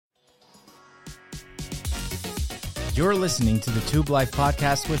You're listening to the Tube Life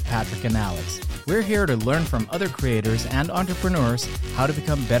podcast with Patrick and Alex. We're here to learn from other creators and entrepreneurs how to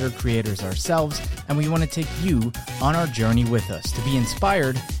become better creators ourselves, and we want to take you on our journey with us to be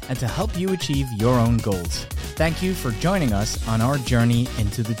inspired and to help you achieve your own goals. Thank you for joining us on our journey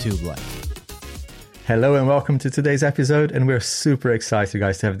into the Tube Life. Hello and welcome to today's episode, and we're super excited,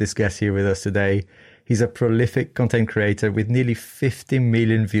 guys, to have this guest here with us today. He's a prolific content creator with nearly 50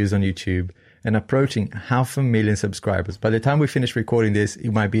 million views on YouTube and approaching 500,000 subscribers. By the time we finish recording this, he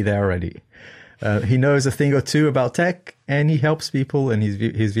might be there already. He knows a thing or two about tech, and he helps people and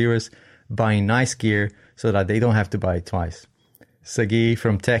his viewers buying nice gear so that they don't have to buy it twice. Sagi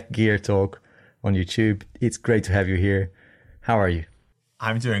from Tech Gear Talk on YouTube. It's great to have you here. How are you?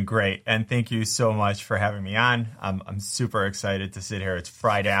 I'm doing great, and thank you so much for having me on. I'm super excited to sit here. It's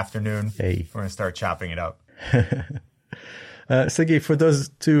Friday afternoon. Hey. We're going to start chopping it up. Sagi, for those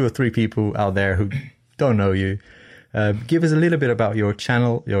 2 or 3 people out there who don't know you, give us a little bit about your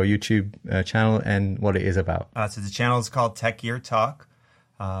channel, your YouTube channel, and what it is about. So the channel is called Tech Gear Talk.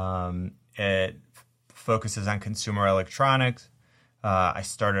 It focuses on consumer electronics. I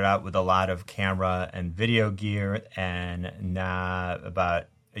started out with a lot of camera and video gear, and now about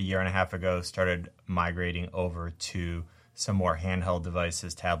a year and a half ago started migrating over to some more handheld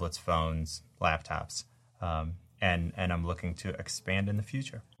devices, tablets, phones, laptops. And I'm looking to expand in the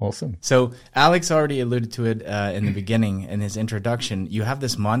future. Awesome. So Alex already alluded to it in the beginning in his introduction. You have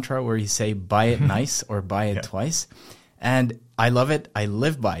this mantra where you say, buy it nice or buy it twice. And I love it. I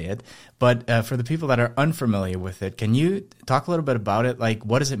live by it. But for the people that are unfamiliar with it, can you talk a little bit about it? Like,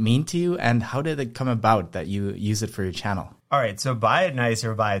 what does it mean to you? And how did it come about that you use it for your channel? All right. So buy it nice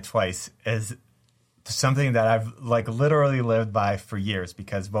or buy it twice is something that I've literally lived by for years,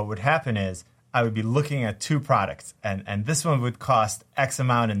 because what would happen is I would be looking at 2 products, and this one would cost X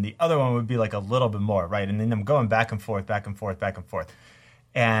amount and the other one would be like a little bit more, right? And then I'm going back and forth, back and forth, back and forth.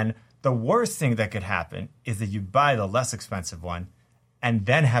 And the worst thing that could happen is that you buy the less expensive one and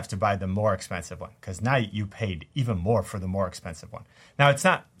then have to buy the more expensive one, because now you paid even more for the more expensive one. Now, it's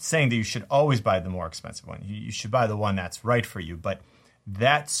not saying that you should always buy the more expensive one. You should buy the one that's right for you. But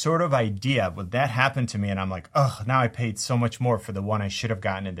that sort of idea, when that happened to me and I'm like, oh, now I paid so much more for the one I should have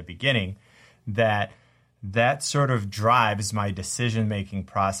gotten in the beginning, that sort of drives my decision-making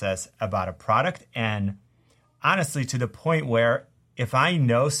process about a product. And honestly, to the point where if I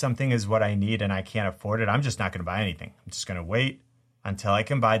know something is what I need and I can't afford it, I'm just not going to buy anything. I'm just going to wait until I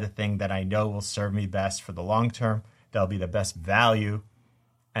can buy the thing that I know will serve me best for the long term, that'll be the best value,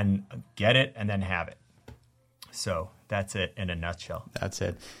 and get it and then have it. So that's it in a nutshell. That's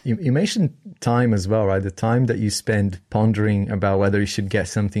it. You mentioned time as well, right? The time that you spend pondering about whether you should get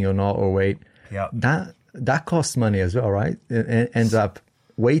something or not, or wait. Yeah. That costs money as well, right? It ends up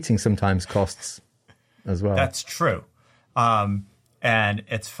waiting sometimes costs as well. That's true. And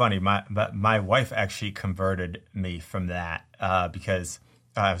it's funny, my wife actually converted me from that because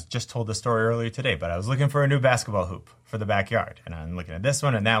I was just told the story earlier today, but I was looking for a new basketball hoop for the backyard. And I'm looking at this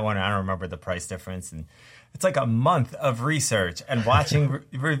one and that one, and I don't remember the price difference. And it's like a month of research and watching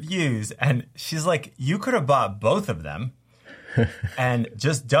reviews. And she's like, you could have bought both of them and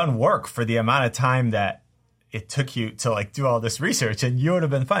just done work for the amount of time that it took you to like do all this research, and you would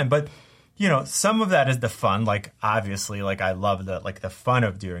have been fine. But you know, some of that is the fun. Like, obviously, like I love the fun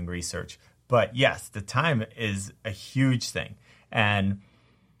of doing research. But yes, the time is a huge thing. And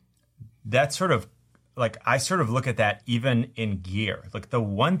that's sort of like, I sort of look at that even in gear. Like, the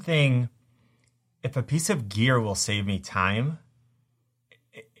one thing, if a piece of gear will save me time,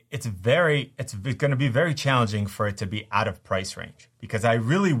 it's going to be very challenging for it to be out of price range, because I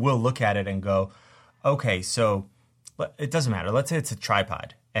really will look at it and go, okay, so it doesn't matter. Let's say it's a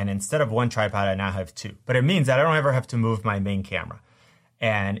tripod, and instead of one tripod, I now have 2. But it means that I don't ever have to move my main camera.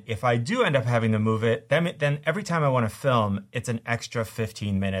 And if I do end up having to move it, then every time I want to film, it's an extra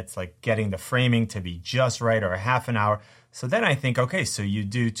 15 minutes, like getting the framing to be just right, or a half an hour. So then I think, okay, so you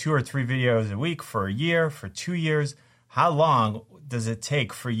do 2 or 3 videos a week for a year, for 2 years. How long does it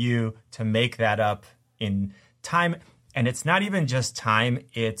take for you to make that up in time? And it's not even just time,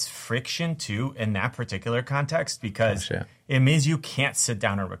 it's friction too in that particular context, because it means you can't sit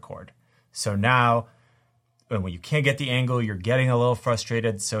down and record. So now when you can't get the angle, you're getting a little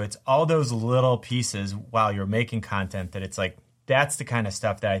frustrated. So it's all those little pieces while you're making content that it's like, that's the kind of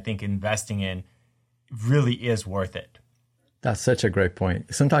stuff that I think investing in really is worth it. That's such a great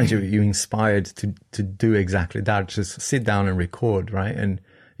point. Sometimes you're inspired to do exactly that. Just sit down and record, right? And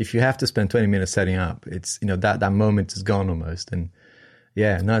if you have to spend 20 minutes setting up, it's, you know, that moment is gone almost. And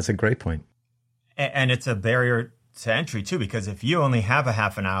yeah, no, it's a great point. And it's a barrier to entry too, because if you only have a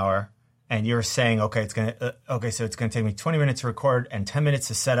half an hour and you're saying, okay, so it's gonna take me 20 minutes to record and 10 minutes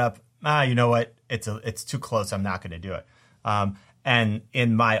to set up. You know what? It's too close. I'm not going to do it. And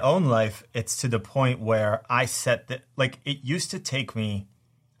in my own life, it's to the point where I set that, like, it used to take me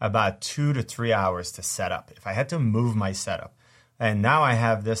about 2 to 3 hours to set up if I had to move my setup. And now I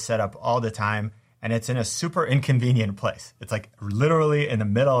have this set up all the time, and it's in a super inconvenient place. It's like literally in the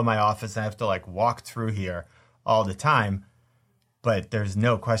middle of my office. And I have to like walk through here all the time, but there's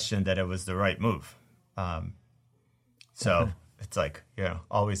no question that it was the right move. So it's like,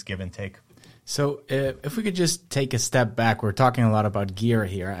 always give and take. So if we could just take a step back, we're talking a lot about gear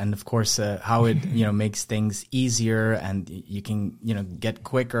here, and of course how it makes things easier, and you can get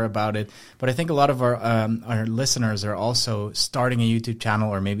quicker about it. But I think a lot of our listeners are also starting a YouTube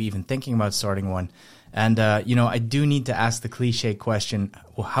channel, or maybe even thinking about starting one. And I do need to ask the cliche question: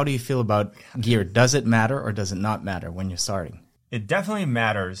 well, how do you feel about gear? Does it matter or does it not matter when you're starting? It definitely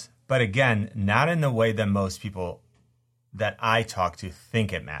matters, but again, not in the way that most people that I talk to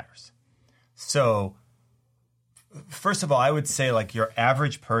think it matters. So, first of all, I would say like your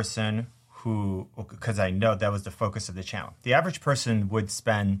average person who, because I know that was the focus of the channel, the average person would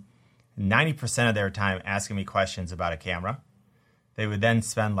spend 90% of their time asking me questions about a camera. They would then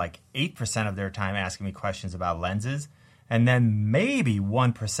spend like 8% of their time asking me questions about lenses, and then maybe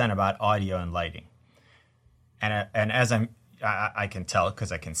 1% about audio and lighting. And as I can tell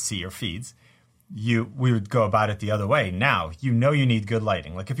because I can see your feeds, we would go about it the other way. Now, you need good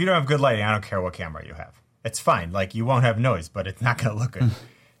lighting. Like if you don't have good lighting, I don't care what camera you have. It's fine. Like you won't have noise, but it's not going to look good.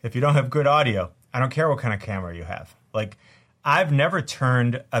 If you don't have good audio, I don't care what kind of camera you have. Like I've never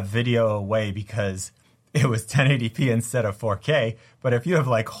turned a video away because it was 1080p instead of 4K. But if you have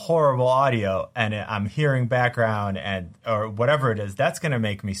like horrible audio and I'm hearing background or whatever it is, that's going to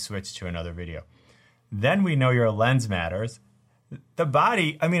make me switch to another video. Then we know your lens matters. The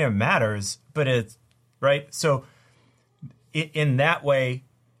body, I mean, it matters, but it's right. So in that way,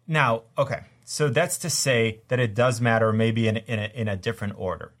 now, okay. So that's to say that it does matter, maybe in a different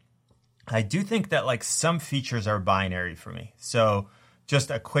order. I do think that like some features are binary for me. So just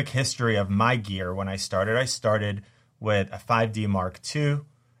a quick history of my gear. When I started with a 5D Mark II,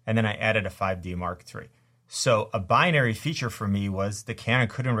 and then I added a 5D Mark III. So a binary feature for me was the Canon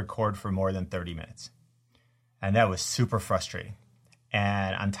couldn't record for more than 30 minutes. And that was super frustrating.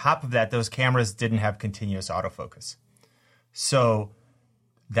 And on top of that, those cameras didn't have continuous autofocus. So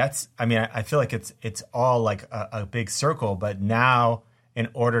I feel like it's all like a big circle, but now in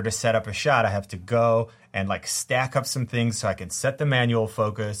order to set up a shot, I have to go and like stack up some things so I can set the manual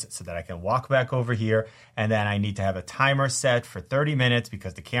focus so that I can walk back over here. And then I need to have a timer set for 30 minutes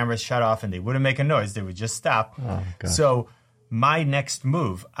because the cameras shut off and they wouldn't make a noise. They would just stop. Oh, gosh. So my next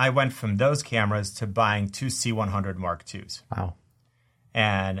move, I went from those cameras to buying 2 C100 Mark IIs. Wow.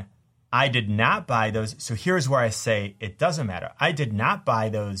 And I did not buy those. So here's where I say it doesn't matter. I did not buy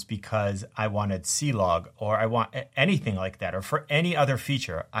those because I wanted C-Log or I want anything like that or for any other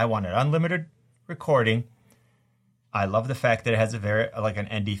feature. I wanted unlimited recording. I love the fact that it has an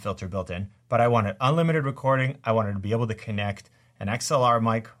ND filter built in, but I wanted unlimited recording. I wanted to be able to connect an XLR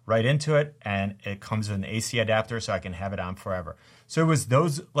mic right into it, and it comes with an AC adapter so I can have it on forever. So it was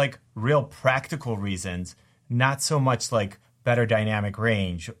those like real practical reasons, not so much like better dynamic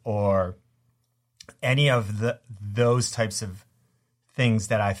range or any of those types of things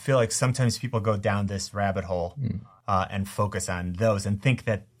that I feel like sometimes people go down this rabbit hole and focus on those and think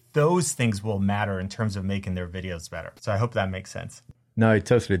that those things will matter in terms of making their videos better. So I hope that makes sense. No, it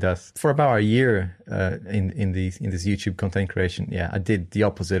totally does. For about a year in this YouTube content creation, I did the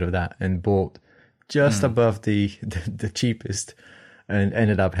opposite of that and bought just above the cheapest and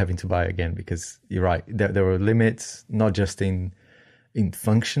ended up having to buy again because you're right. There were limits, not just in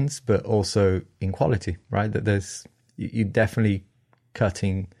functions, but also in quality, right? That you're definitely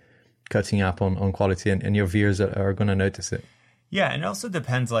cutting up on quality and your viewers are going to notice it. Yeah, and it also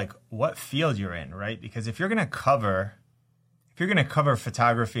depends like what field you're in, right? Because if you're going to cover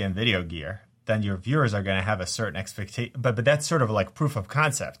photography and video gear, then your viewers are going to have a certain expectation. But that's sort of like proof of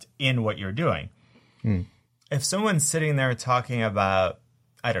concept in what you're doing. If someone's sitting there talking about,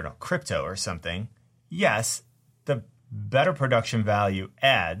 I don't know, crypto or something, yes, the better production value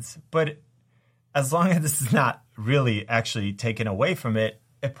adds, but as long as this is not really actually taken away from it,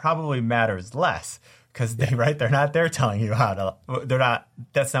 it probably matters less because they're not there telling you how to,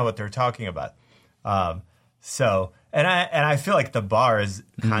 that's not what they're talking about. And I feel like the bar is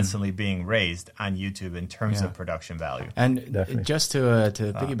constantly being raised on YouTube in terms of production value. And definitely. Just to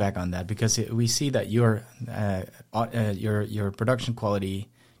piggyback on that, because we see that your production quality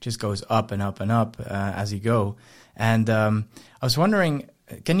just goes up and up and up as you go. And I was wondering,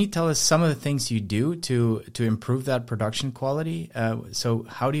 can you tell us some of the things you do to improve that production quality? So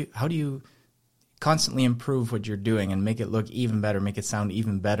how do you constantly improve what you're doing and make it look even better, make it sound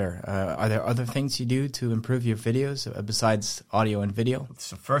even better? Are there other things you do to improve your videos besides audio and video?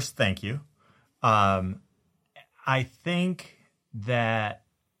 So first, thank you. I think that,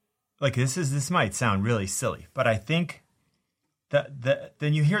 like, this might sound really silly, but I think that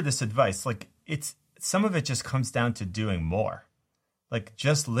then you hear this advice, like, some of it just comes down to doing more. Like,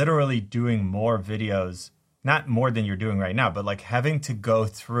 just literally doing more videos, not more than you're doing right now, but like having to go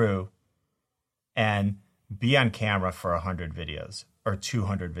through and be on camera for 100 videos or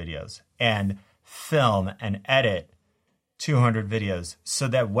 200 videos and film and edit 200 videos so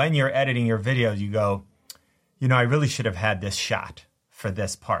that when you're editing your videos, you go, I really should have had this shot for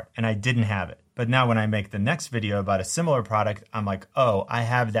this part, and I didn't have it. But now when I make the next video about a similar product, I'm like, oh, I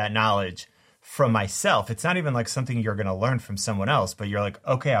have that knowledge from myself. It's not even like something you're going to learn from someone else, but you're like,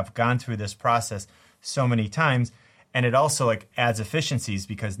 okay, I've gone through this process so many times. And it also like adds efficiencies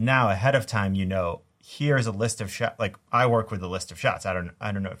because now ahead of time, here's a list of shots. Like, I work with a list of shots. I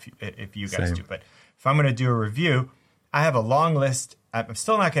don't know if you guys Same. do, but if I'm going to do a review, I have a long list. I'm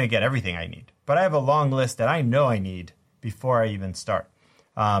still not going to get everything I need, but I have a long list that I know I need before I even start.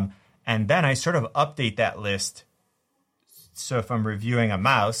 And then I sort of update that list. So if I'm reviewing a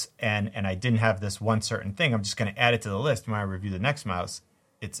mouse and I didn't have this one certain thing, I'm just going to add it to the list. When I review the next mouse,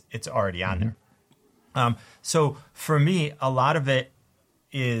 it's already on there. So for me, a lot of it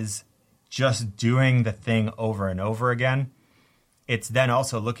is just doing the thing over and over again. It's then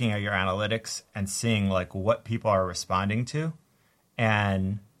also looking at your analytics and seeing like what people are responding to,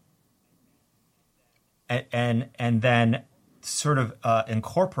 and then sort of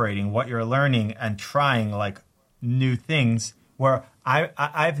incorporating what you're learning and trying like new things. Where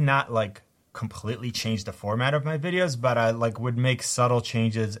I've not like completely changed the format of my videos, but I like would make subtle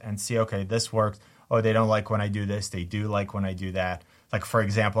changes and see, okay, this works. Oh, they don't like when I do this. They do like when I do that. Like, for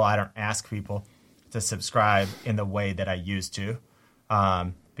example, I don't ask people to subscribe in the way that I used to.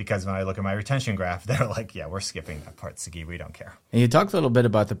 Because when I look at my retention graph, they're like, yeah, we're skipping that part, Sagi. We don't care. And you talked a little bit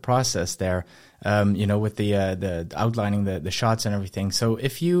about the process there, with the outlining the shots and everything. So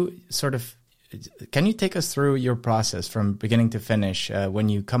if you can you take us through your process from beginning to finish when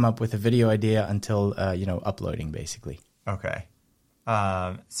you come up with a video idea until, uploading, basically? Okay.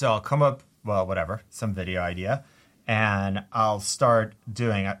 So I'll come up, some video idea, and I'll start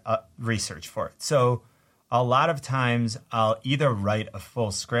doing a research for it. So a lot of times I'll either write a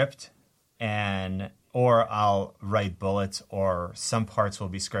full script or I'll write bullets, or some parts will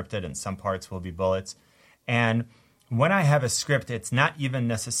be scripted and some parts will be bullets. And when I have a script, it's not even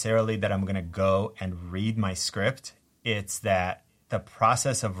necessarily that I'm going to go and read my script. It's that the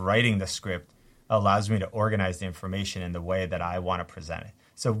process of writing the script allows me to organize the information in the way that I want to present it.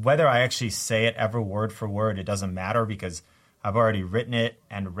 So whether I actually say it ever word for word, it doesn't matter because I've already written it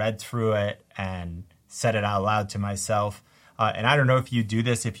and read through it and said it out loud to myself. And I don't know if you do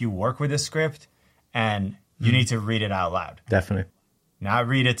this, if you work with a script and you need to read it out loud. Definitely. Not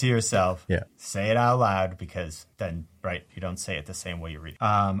read it to yourself. Yeah. Say it out loud because then, you don't say it the same way you read it.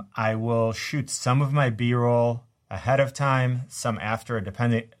 I will shoot some of my B-roll ahead of time, some after,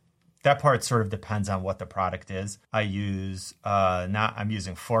 depending. That part sort of depends on what the product is. I'm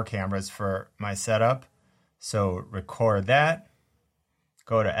using 4 cameras for my setup. So record that,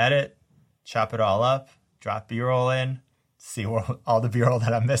 go to edit, chop it all up, drop B-roll in, see all the B-roll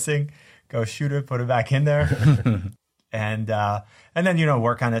that I'm missing, go shoot it, put it back in there. And then,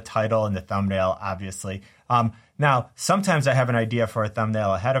 work on the title and the thumbnail, obviously. Now, sometimes I have an idea for a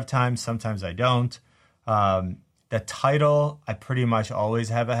thumbnail ahead of time. Sometimes I don't. The title, I pretty much always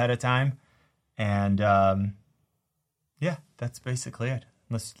have ahead of time. And, that's basically it.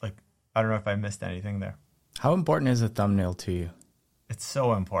 Unless, I don't know if I missed anything there. How important is a thumbnail to you? It's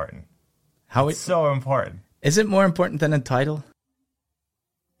so important. It's so important. Is it more important than a title?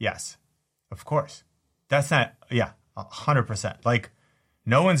 Yes, of course. That's not, 100%. Like,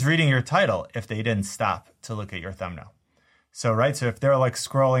 no one's reading your title if they didn't stop to look at your thumbnail. So, right? So if they're like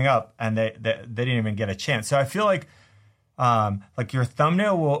scrolling up and they didn't even get a chance. So I feel like your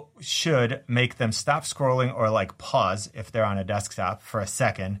thumbnail should make them stop scrolling or like pause if they're on a desktop for a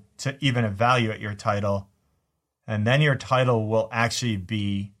second to even evaluate your title. And then your title will actually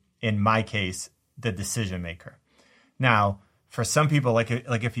be, in my case, the decision maker. Now, for some people, like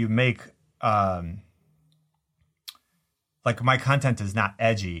if you make, my content is not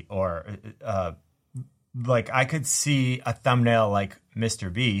edgy or, I could see a thumbnail like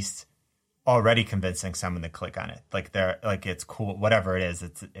Mr. Beast already convincing someone to click on it. Like they're like, it's cool, whatever it is.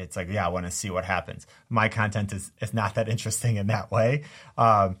 It's like, yeah, I want to see what happens. My content is not that interesting in that way.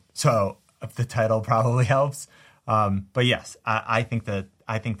 So the title probably helps. But yes, I think the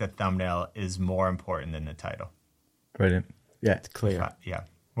thumbnail is more important than the title. Brilliant. Yeah, It's clear. Yeah.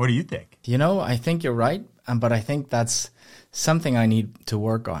 What do you think? I think you're right, but I think that's something I need to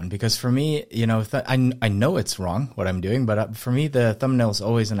work on, because for me, I know it's wrong what I'm doing, but for me, the thumbnail is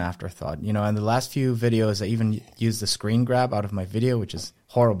always an afterthought. In the last few videos, I even used the screen grab out of my video, which is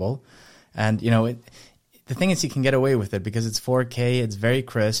horrible. And, the thing is, you can get away with it because it's 4K, it's very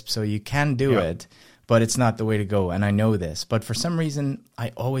crisp, so you can do it, but it's not the way to go. And I know this, but for some reason,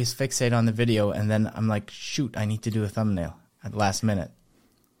 I always fixate on the video, and then I'm like, shoot, I need to do a thumbnail at the last minute.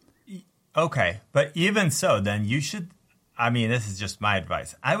 Okay, but even so, then you should, this is just my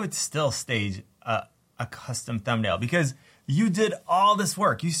advice. I would still stage a custom thumbnail, because you did all this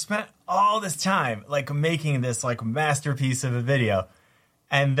work. You spent all this time like making this like masterpiece of a video.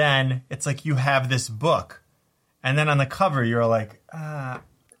 And then it's like you have this book. And then on the cover, you're like,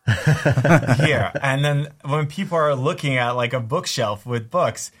 here. And then when people are looking at like a bookshelf with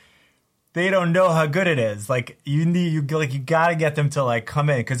books, they don't know how good it is. Like you gotta get them to like come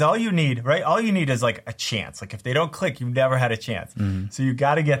in, because all you need is like a chance. Like if they don't click, you've never had a chance. Mm-hmm. So you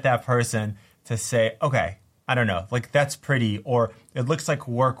gotta get that person to say, okay, I don't know, like that's pretty, or it looks like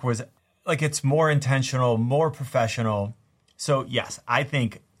work was like, it's more intentional, more professional. So yes, I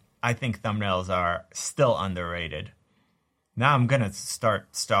think thumbnails are still underrated. Now I'm gonna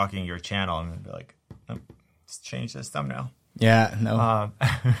start stalking your channel and be like, let's change this thumbnail. Yeah, no.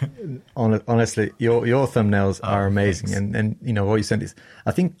 Honestly, your thumbnails are amazing, and what you said is,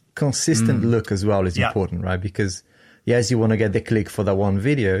 I think consistent look as well is important, right? Because yes, you want to get the click for that one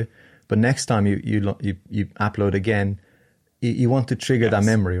video, but next time you upload again, you want to trigger that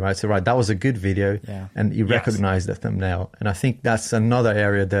memory, right? So that was a good video, and you recognize the thumbnail, and I think that's another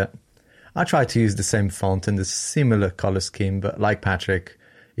area that I try to use the same font and the similar color scheme, but like Patrick,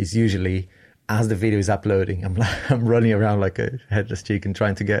 is usually, as the video is uploading, I'm running around like a headless chicken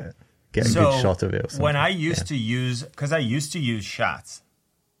trying to get a good shot of it or something. When I used to use, because I used to use shots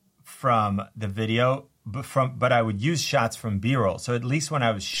from the video, but I would use shots from B-roll. So at least when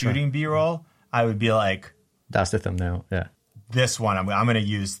I was shooting B-roll, I would be like, that's the thumbnail, yeah. This one, I'm going to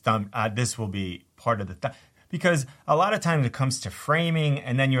use this will be part of the because a lot of times it comes to framing,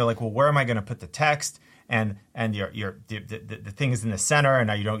 and then you're like, well, where am I going to put the text? And the thing is in the center, and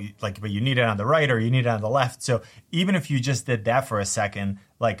now you don't like, but you need it on the right or you need it on the left. So even if you just did that for a second,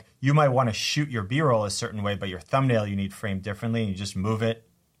 like you might want to shoot your B-roll a certain way, but your thumbnail you need framed differently, and you just move it,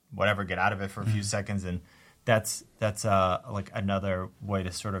 whatever, get out of it for a few seconds, and that's like another way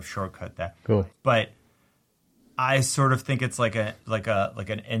to sort of shortcut that. Cool. But I sort of think it's like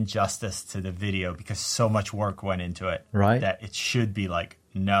an injustice to the video, because so much work went into it, right? That it should be like,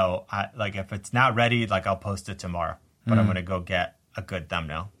 no, like if it's not ready, like I'll post it tomorrow, but I'm going to go get a good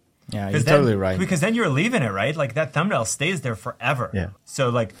thumbnail. Yeah, you're totally right. Because then you're leaving it, right? Like that thumbnail stays there forever. Yeah. So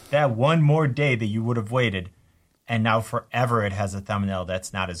like that one more day that you would have waited, and now forever it has a thumbnail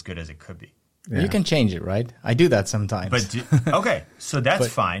that's not as good as it could be. Yeah. You can change it, right? I do that sometimes. But okay, so that's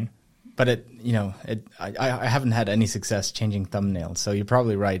fine. But I haven't had any success changing thumbnails. So you're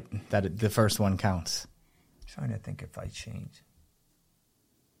probably right that the first one counts. I'm trying to think if I change.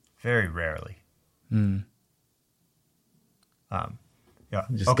 Very rarely.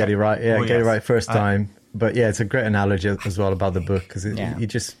 Just get it right. Yeah, get it right first time. But yeah, it's a great analogy as well about the book, because it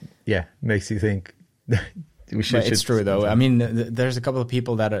just makes you think. It's true though. I mean, there's a couple of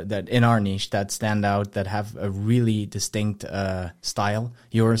people that in our niche that stand out, that have a really distinct style.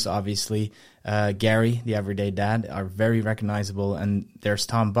 Yours, obviously, Gary, the Everyday Dad, are very recognizable, and there's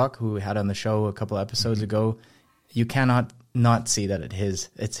Tom Buck, who we had on the show a couple episodes ago. You cannot not see that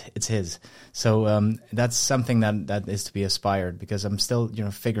it's his. So that's something that is to be aspired, because I'm still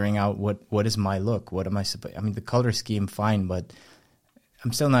figuring out what is my look. What am I supposed? I mean, the color scheme fine, but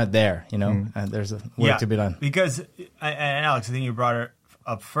I'm still not there, there's work to be done. Because, and Alex, I think you brought it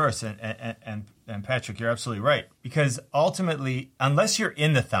up first, and Patrick, you're absolutely right. Because ultimately, unless you're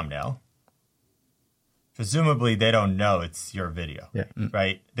in the thumbnail, presumably they don't know it's your video,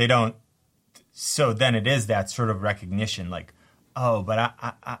 right? They don't. So then it is that sort of recognition, like, oh, but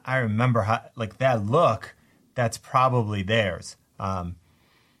I remember how, like that look, that's probably theirs.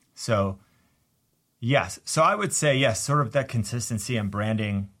 So. Yes. So I would say, yes, sort of that consistency and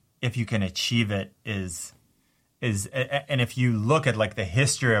branding, if you can achieve it, is, and if you look at like the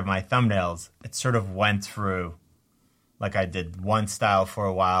history of my thumbnails, it sort of went through, like I did one style for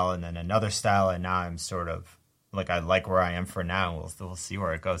a while and then another style, and now I'm sort of I like where I am for now. We'll see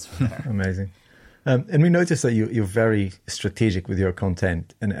where it goes from there. Amazing. And we noticed that you're very strategic with your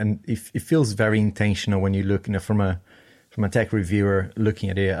content, and it feels very intentional when you look, from a tech reviewer looking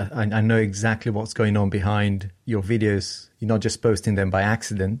at it. I know exactly what's going on behind your videos. You're not just posting them by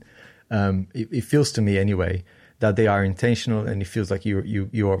accident. It feels to me anyway that they are intentional, and it feels like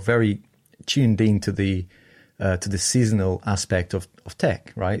you are very tuned into the seasonal aspect of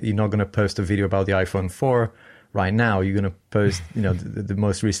tech, right? You're not going to post a video about the iPhone 4 right now. You're going to post, the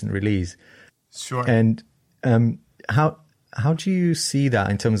most recent release. Sure. And how do you see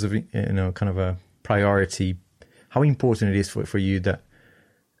that in terms of kind of a priority? How important it is for you that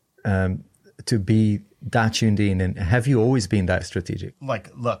to be that tuned in, and have you always been that strategic?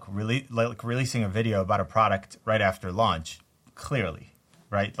 Releasing a video about a product right after launch, clearly,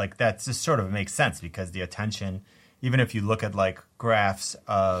 right? Like that just sort of makes sense because the attention, even if you look at like graphs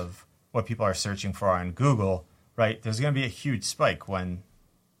of what people are searching for on Google, right? There's going to be a huge spike when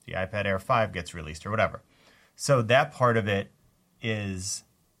the iPad Air 5 gets released or whatever. So that part of it is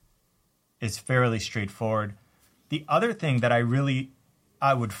fairly straightforward. The other thing that I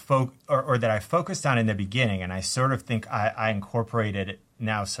would that I focused on in the beginning, and I sort of think I incorporated it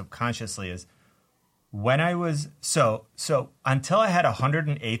now subconsciously, is when I was so until I had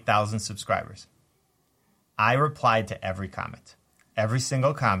 108,000 subscribers, I replied to every comment, every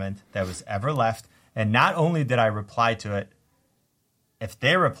single comment that was ever left. And not only did I reply to it, if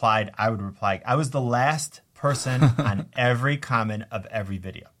they replied, I would reply. I was the last person on every comment of every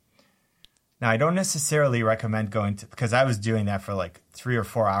video. Now, I don't necessarily recommend going to, because I was doing that for like 3 or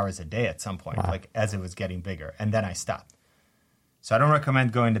 4 hours a day at some point, like as it was getting bigger, and then I stopped. So I don't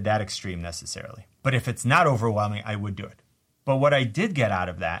recommend going to that extreme necessarily. But if it's not overwhelming, I would do it. But what I did get out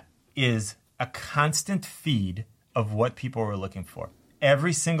of that is a constant feed of what people were looking for.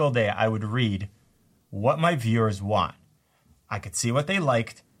 Every single day, I would read what my viewers want. I could see what they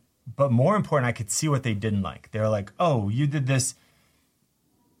liked, but more important, I could see what they didn't like. They're like, oh, you did this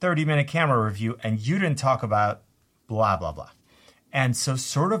 30-minute camera review and you didn't talk about blah, blah, blah. And so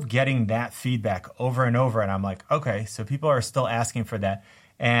sort of getting that feedback over and over, and I'm like, okay, so people are still asking for that.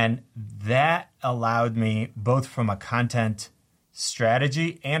 And that allowed me, both from a content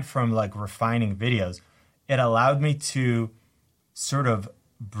strategy and from like refining videos, it allowed me to sort of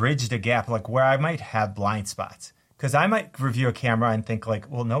bridge the gap, like where I might have blind spots. Because I might review a camera and think like,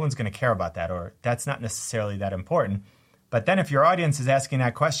 well, no one's going to care about that, or that's not necessarily that important. But then if your audience is asking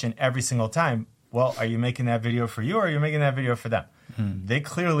that question every single time, well, are you making that video for you or are you making that video for them? They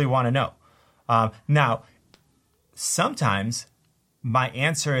clearly want to know. Now, sometimes my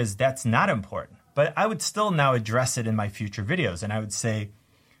answer is that's not important, but I would still now address it in my future videos. And I would say,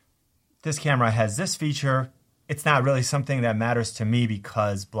 this camera has this feature. It's not really something that matters to me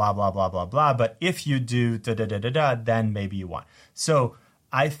because blah, blah, blah, blah, blah. But if you do da-da-da-da-da, then maybe you want. So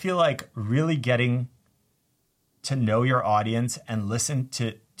I feel like really getting to know your audience and listen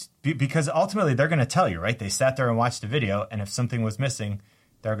to, because ultimately they're going to tell you, right? They sat there and watched the video, and if something was missing,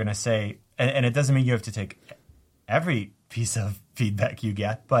 they're going to say, and it doesn't mean you have to take every piece of feedback you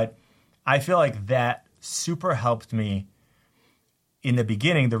get, but I feel like that super helped me in the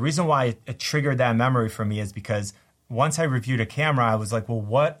beginning. The reason why it triggered that memory for me is because once I reviewed a camera, I was like, well,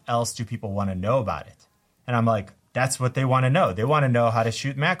 what else do people want to know about it? And I'm like, that's what they want to know. They want to know how to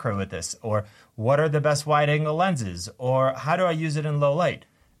shoot macro with this, or what are the best wide angle lenses, or how do I use it in low light?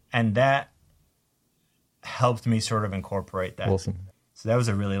 And that helped me sort of incorporate that. Awesome. So that was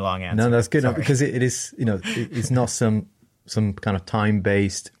a really long answer. No, that's good. Sorry. Because it is, it's not some kind of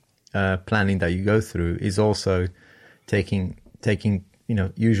time-based planning that you go through. It's also taking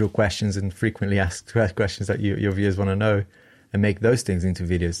usual questions and frequently asked questions that your viewers want to know, and make those things into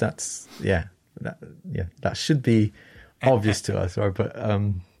videos. That should be obvious to us, right? But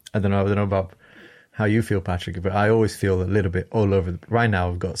I don't know about how you feel, Patrick, but I always feel a little bit all over. Right now,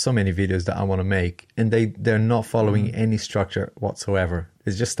 I've got so many videos that I want to make, and they're not following any structure whatsoever.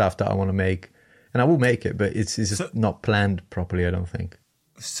 It's just stuff that I want to make, and I will make it, but it's just not planned properly, I don't think.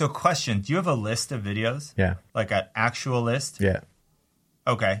 So question, do you have a list of videos? Yeah. Like an actual list? Yeah.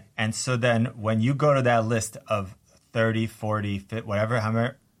 Okay. And so then when you go to that list of 30, 40, 50, whatever,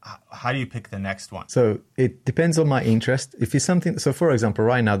 how do you pick the next one? So it depends on my interest. If it's something, so for example,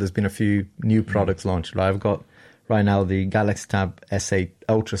 right now there's been a few new products launched. I've got right now the Galaxy Tab S8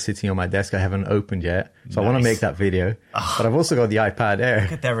 Ultra sitting on my desk. I haven't opened yet. So I want to make that video. But I've also got the iPad Air.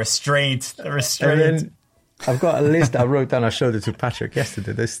 Look at that restraint. And then I've got a list I wrote down. I showed it to Patrick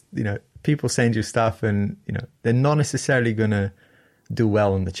yesterday. There's, people send you stuff and, they're not necessarily going to do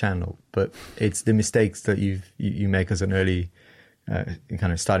well on the channel, but it's the mistakes that you make as an early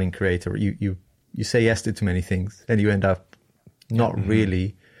kind of starting creator. You you say yes to too many things, and you end up not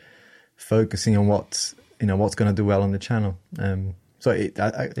really focusing on what's going to do well on the channel. Okay,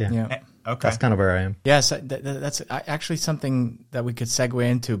 that's kind of where I am. Yes, that's actually something that we could segue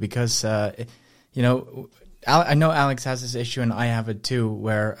into, because you know, I know Alex has this issue, and I have it too,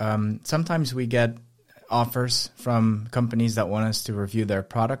 where sometimes we get offers from companies that want us to review their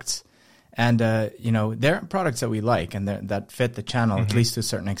products, and you know, they're products that we like and that fit the channel, at least to a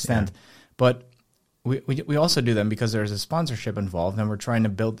certain extent. But we also do them because there's a sponsorship involved, and we're trying to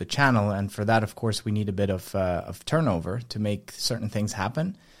build the channel, and for that, of course, we need a bit of turnover to make certain things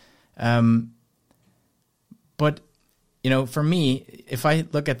happen. But you know, for me, if I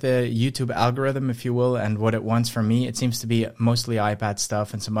look at the YouTube algorithm, if you will, and what it wants from me, it seems to be mostly iPad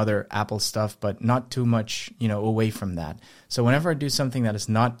stuff and some other Apple stuff, but not too much, you know, away from that. So whenever I do something that is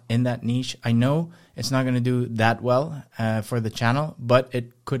not in that niche, I know it's not going to do that well for the channel, but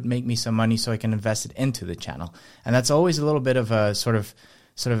it could make me some money so I can invest it into the channel. And that's always a little bit of a sort of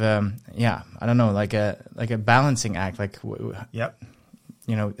I don't know, like a balancing act. Like, yep.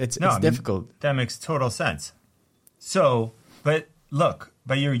 You know, it's difficult. That makes total sense. So, but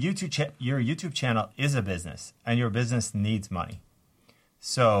your YouTube channel is a business, and your business needs money.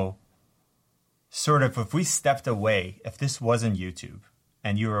 So, sort of, if we stepped away, if this wasn't YouTube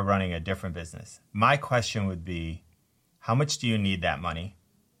and you were running a different business, my question would be, how much do you need that money?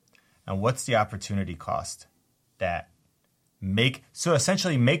 And what's the opportunity cost so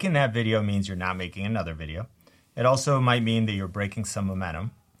essentially making that video means you're not making another video. It also might mean that you're breaking some momentum.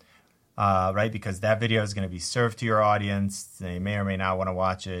 Right? Because that video is going to be served to your audience. They may or may not want to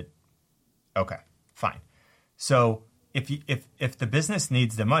watch it. Okay, fine. So if the business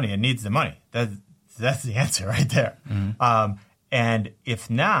needs the money, it needs the money. That's the answer right there. Mm-hmm. And if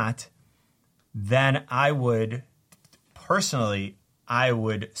not, then I would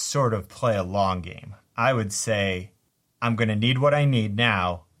sort of play a long game. I would say, I'm going to need what I need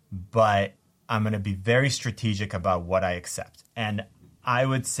now, but I'm going to be very strategic about what I accept. And I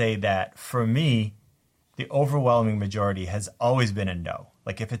would say that for me, the overwhelming majority has always been a no.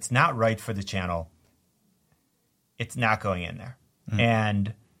 Like, if it's not right for the channel, it's not going in there. Mm.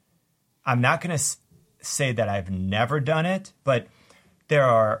 And I'm not going to say that I've never done it, but there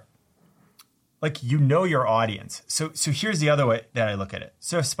are, like, you know your audience. So here's the other way that I look at it.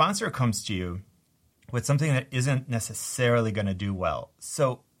 So a sponsor comes to you with something that isn't necessarily going to do well.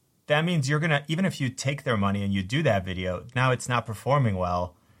 So that means you're going to, even if you take their money and you do that video, now it's not performing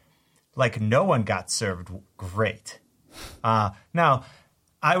well. Like, no one got served great. Now,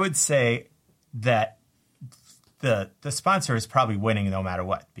 I would say that the sponsor is probably winning no matter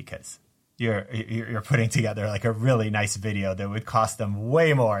what, because you're putting together like a really nice video that would cost them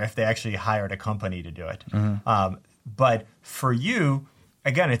way more if they actually hired a company to do it. Mm-hmm. But for you,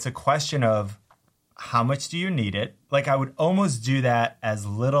 again, it's a question of, how much do you need it? Like, I would almost do that as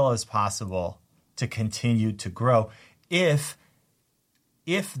little as possible to continue to grow. If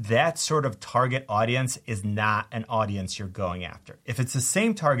that sort of target audience is not an audience you're going after. If it's the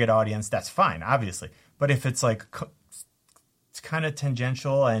same target audience, that's fine, obviously. But if it's like, it's kind of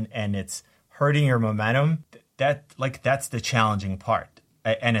tangential and it's hurting your momentum, that's the challenging part.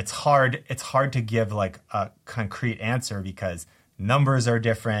 And it's hard to give like a concrete answer, because numbers are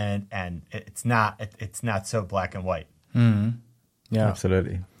different, and it's not so black and white. Mm-hmm. Yeah,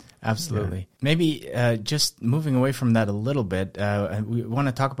 absolutely. Yeah. Maybe just moving away from that a little bit, we want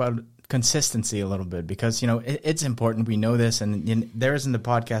to talk about consistency a little bit, because, you know, it's important. We know this, and there isn't a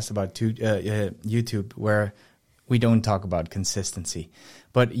podcast about YouTube where we don't talk about consistency.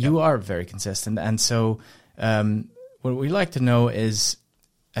 But you are very consistent, and so what we like to know is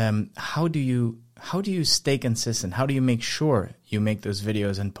how do you stay consistent? How do you make sure you make those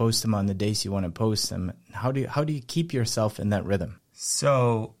videos and post them on the days you want to post them? How do you keep yourself in that rhythm?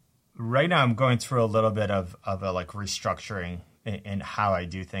 So right now I'm going through a little bit of a like restructuring in how I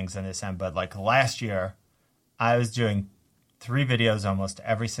do things in this end. But like last year, I was doing 3 videos almost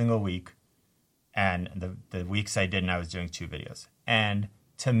every single week. And the weeks I didn't, I was doing 2 videos. And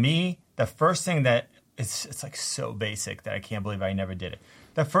to me, the first thing that it's like so basic that I can't believe I never did it.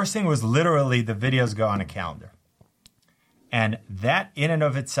 The first thing was literally the videos go on a calendar. And that in and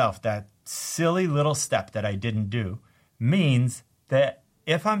of itself, that silly little step that I didn't do, means that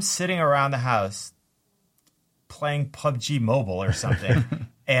if I'm sitting around the house playing PUBG Mobile or something,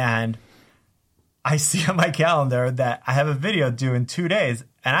 and I see on my calendar that I have a video due in 2 days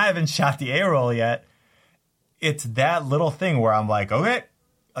and I haven't shot the A-roll yet, it's that little thing where I'm like, okay,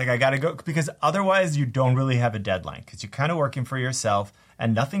 like I got to go, because otherwise you don't really have a deadline, because you're kind of working for yourself,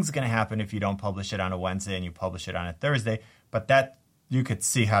 and nothing's going to happen if you don't publish it on a Wednesday and you publish it on a Thursday. But that you could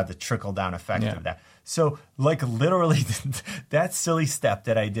see how the trickle down effect of that. So like literally that silly step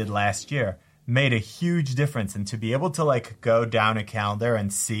that I did last year made a huge difference. And to be able to like go down a calendar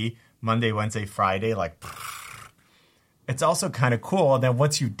and see Monday, Wednesday, Friday, like it's also kind of cool. And then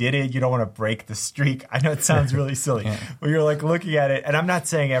once you did it, you don't want to break the streak. I know it sounds really silly, but you're like looking at it. And I'm not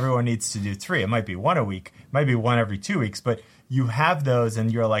saying everyone needs to do 3. It might be 1 a week, it might be 1 every 2 weeks, but you have those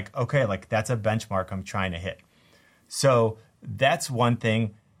and you're like, okay, like that's a benchmark I'm trying to hit. So that's one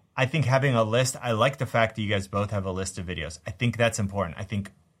thing. I think having a list, I like the fact that you guys both have a list of videos. I think that's important. I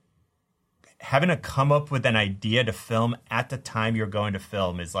think having to come up with an idea to film at the time you're going to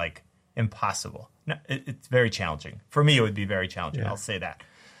film is like impossible. No, it's very challenging. For me, it would be very challenging. I'll say that.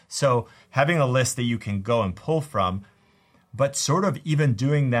 So having a list that you can go and pull from, but sort of even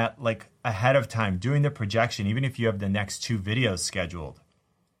doing that like ahead of time, doing the projection, even if you have the next 2 videos scheduled.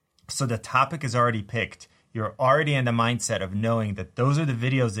 So the topic is already picked. You're already in the mindset of knowing that those are the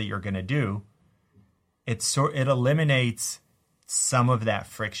videos that you're going to do. It eliminates some of that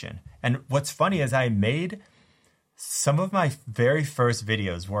friction. And what's funny is I made some of my very first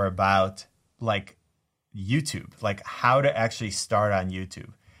videos were about like YouTube, like how to actually start on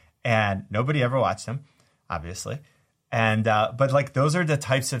YouTube. And nobody ever watched them, obviously. And but like those are the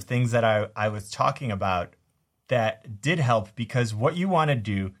types of things that I was talking about that did help, because what you want to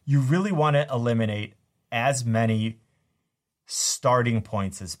do, you really want to eliminate as many starting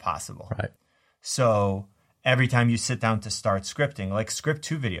points as possible. Right. So every time you sit down to start scripting, like script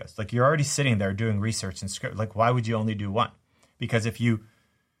 2 videos, like you're already sitting there doing research and script. Like, why would you only do 1? Because if you,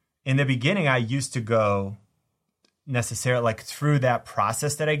 in the beginning, I used to go necessarily like through that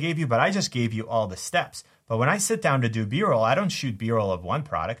process that I gave you, but I just gave you all the steps. But when I sit down to do B-roll, I don't shoot B-roll of 1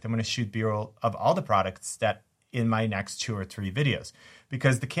 product. I'm going to shoot B-roll of all the products that in my next 2 or 3 videos,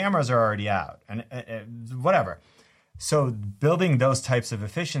 because the cameras are already out and whatever. So building those types of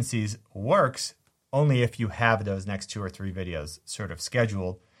efficiencies works only if you have those next 2 or 3 videos sort of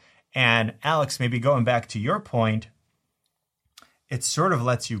scheduled. And Alex, maybe going back to your point, it sort of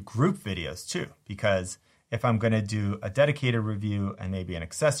lets you group videos too, because if I'm going to do a dedicated review and maybe an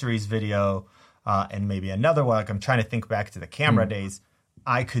accessories video and maybe another one, like I'm trying to think back to the camera days,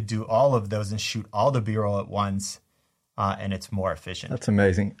 I could do all of those and shoot all the B-roll at once, and it's more efficient. That's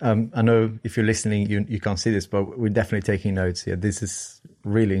amazing. I know if you're listening, you can't see this, but we're definitely taking notes here. This is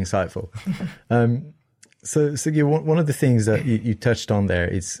really insightful. So one of the things that you touched on there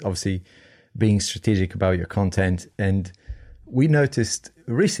is obviously being strategic about your content. And we noticed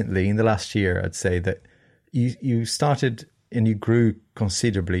recently in the last year, I'd say, that you started and you grew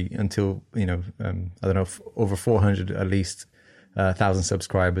considerably until, I don't know, over 400 at least 1,000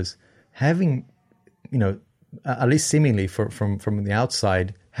 subscribers, having, at least seemingly from the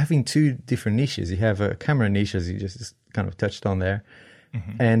outside, having 2 different niches. You have a camera niche, as you just kind of touched on there,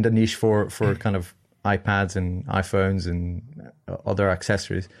 and a niche for kind of iPads and iPhones and other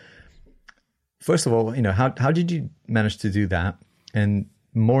accessories. First of all, how did you manage to do that? And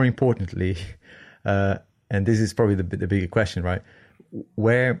more importantly, and this is probably the bigger question, right?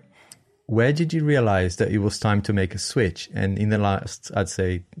 Where did you realize that it was time to make a switch? And in the last, I'd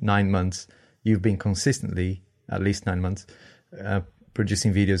say 9 months, you've been consistently, at least 9 months,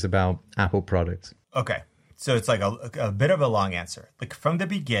 producing videos about Apple products. Okay. So it's like a bit of a long answer. Like from the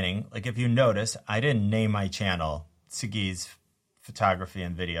beginning, like if you notice, I didn't name my channel Sagi's Photography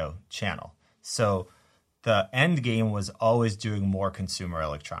and Video channel. So the end game was always doing more consumer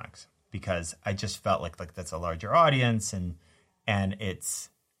electronics, because I just felt like that's a larger audience and it's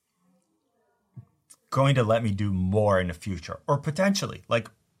going to let me do more in the future, or potentially like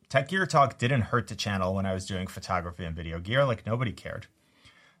Tech Gear Talk didn't hurt the channel when I was doing photography and video gear. Like nobody cared.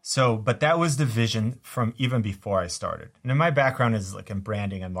 So, but that was the vision from even before I started. And then my background is like in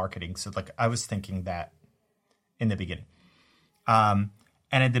branding and marketing. So like I was thinking that in the beginning.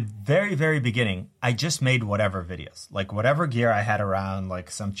 And at the very, very beginning, I just made whatever videos, like whatever gear I had around, like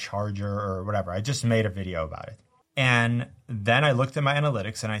some charger or whatever. I just made a video about it. And then I looked at my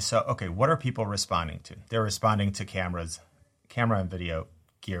analytics and I saw, okay, what are people responding to? They're responding to camera and video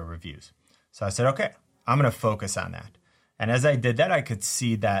gear reviews. So I said, okay, I'm going to focus on that. And as I did that, I could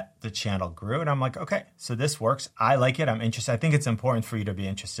see that the channel grew. And I'm like, okay, so this works. I like it. I'm interested. I think it's important for you to be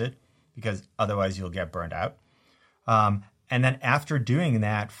interested, because otherwise you'll get burned out. And then after doing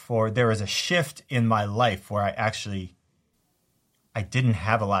that, there was a shift in my life where I didn't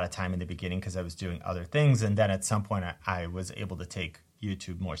have a lot of time in the beginning because I was doing other things. And then at some point I was able to take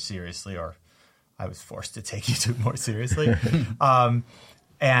YouTube more seriously, or I was forced to take YouTube more seriously.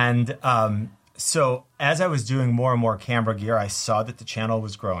 So as I was doing more and more camera gear, I saw that the channel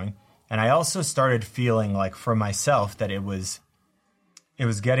was growing. And I also started feeling like for myself that it was it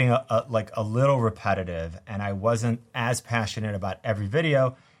was getting a little repetitive, and I wasn't as passionate about every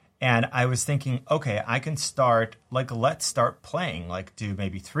video. And I was thinking, okay, I can start, like, let's start playing, like do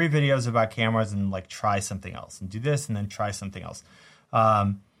maybe 3 videos about cameras and like try something else and do this and then try something else.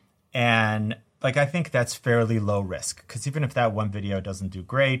 And like, I think that's fairly low risk, because even if that one video doesn't do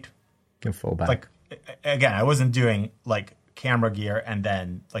great, you can fall back. Like, again, I wasn't doing like camera gear and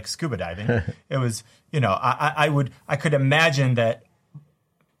then like scuba diving. It was, I could imagine that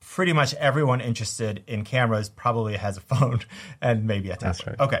pretty much everyone interested in cameras probably has a phone and maybe a tablet. That's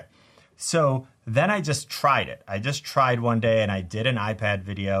right. Okay. So then I just tried it. I just tried one day and I did an iPad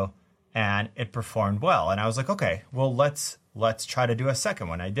video and it performed well. And I was like, okay, well, let's try to do a second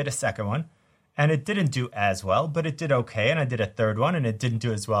one. I did a second one and it didn't do as well, but it did okay. And I did a third one and it didn't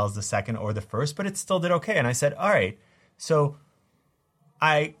do as well as the second or the first, but it still did okay. And I said, all right, so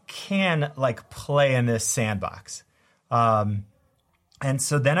I can like play in this sandbox. And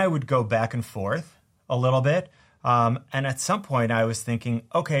so then I would go back and forth a little bit. And at some point I was thinking,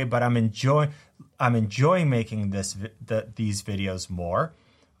 okay, but I'm enjoying making these videos more.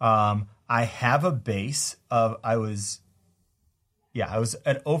 I have a base of, I was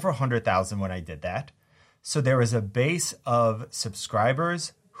at over 100,000 when I did that. So there was a base of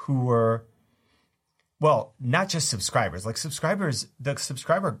subscribers who were, well, not just subscribers, like subscribers, the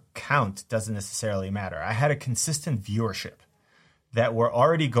subscriber count doesn't necessarily matter. I had a consistent viewership that were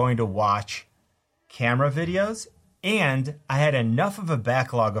already going to watch camera videos. And I had enough of a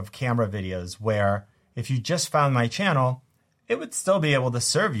backlog of camera videos where if you just found my channel, it would still be able to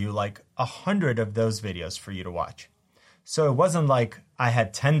serve you like 100 of those videos for you to watch. So it wasn't like I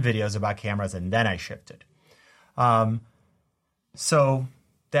had 10 videos about cameras and then I shifted. So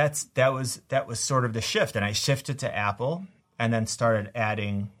that was sort of the shift. And I shifted to Apple and then started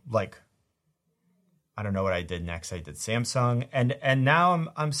adding like, I don't know what I did next. I did Samsung, and now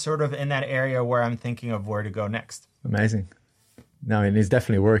I'm sort of in that area where I'm thinking of where to go next. Amazing. No, and it's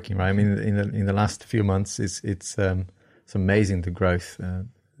definitely working, right? I mean, in the last few months, it's amazing the growth.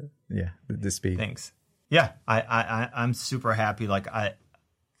 The speed. Thanks. Yeah, I'm super happy. Like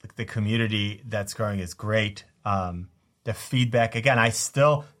the community that's growing is great. The feedback, again, I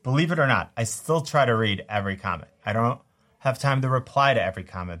still, believe it or not, I still try to read every comment. I don't have time to reply to every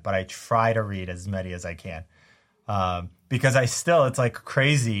comment, but I try to read as many as I can. Because it's like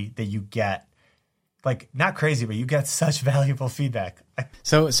crazy that you get, like, not crazy, but you get such valuable feedback.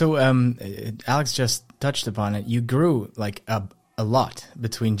 So Alex just touched upon it. You grew like a lot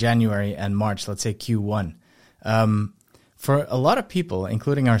between January and March, let's say Q1. For a lot of people,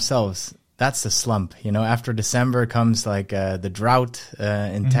 including ourselves, that's the slump. After December comes like the drought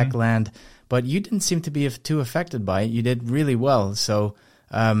in tech land. But you didn't seem to be too affected by it. You did really well. So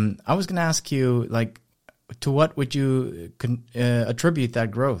I was going to ask you, like, to what would you attribute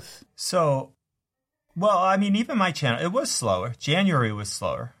that growth? So, well, I mean, even my channel, it was slower. January was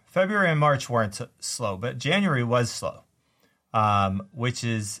slower. February and March weren't slow, but January was slow,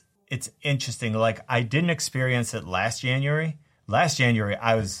 it's interesting. Like, I didn't experience it last January. Last January,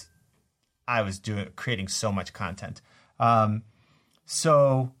 I was creating so much content.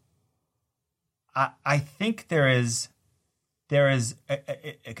 So I think there is,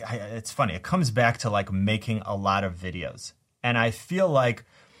 it's funny. It comes back to like making a lot of videos. And I feel like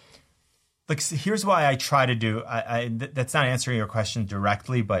here's why I try to do, that's not answering your question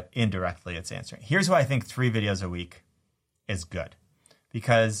directly, but indirectly it's answering. Here's why I think 3 videos a week is good,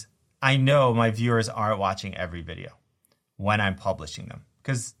 because I know my viewers aren't watching every video when I'm publishing them,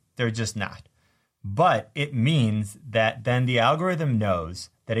 because they're just not. But it means that then the algorithm knows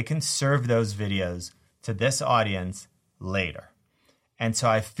that it can serve those videos to this audience later. And so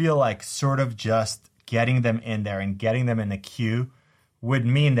I feel like sort of just getting them in there and getting them in the queue would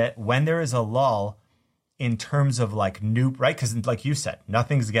mean that when there is a lull in terms of like new, right? Because like you said,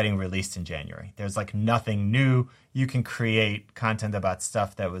 nothing's getting released in January. There's like nothing new. You can create content about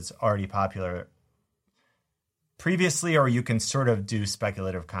stuff that was already popular previously, or you can sort of do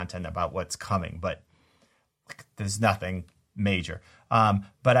speculative content about what's coming, but there's nothing major.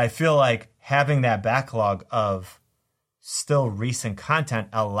 But I feel like having that backlog of still recent content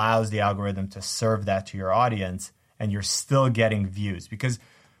allows the algorithm to serve that to your audience, and you're still getting views. Because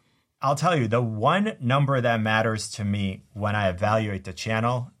I'll tell you, the one number that matters to me when I evaluate the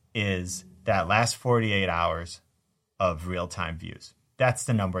channel is that last 48 hours of real-time views. That's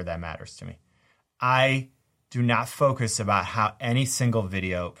the number that matters to me. I do not focus about how any single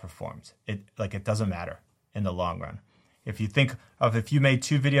video performs. It doesn't matter in the long run. If you think of, if you made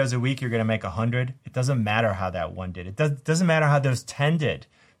 2 videos a week, you're going to make 100. It doesn't matter how that one did. It doesn't matter how those 10 did,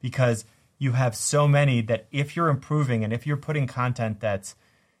 because you have so many that if you're improving and if you're putting content that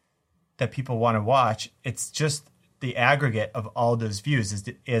people want to watch, it's just the aggregate of all those views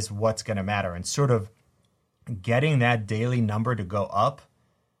is what's going to matter. And sort of getting that daily number to go up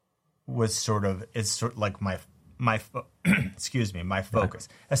is sort of like my excuse me, my focus,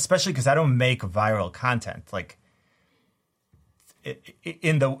 especially because I don't make viral content like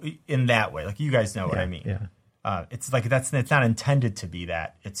in that way. Like, you guys know what I mean. Yeah. It's like it's not intended to be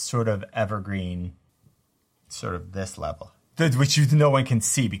that. It's sort of evergreen, sort of this level, which no one can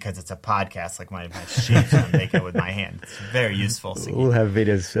see because it's a podcast. Like my shapes I'm making with my hand. It's very useful. Sagi. We'll have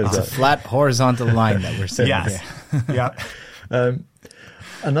videos. It's a flat horizontal line that we're sitting Yes. there. Yeah.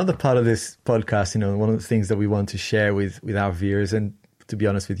 Another part of this podcast, one of the things that we want to share with our viewers, and to be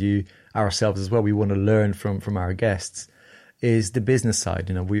honest with you, ourselves as well, we want to learn from our guests, is the business side.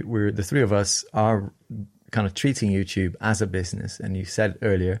 We're the three of us are kind of treating YouTube as a business, and you said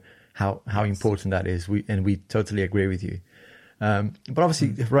earlier how important that is. We totally agree with you. But obviously,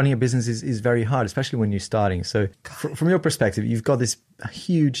 running a business is very hard, especially when you're starting. So, from your perspective, you've got this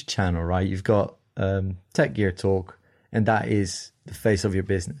huge channel, right? You've got Tech Gear Talk, and that is the face of your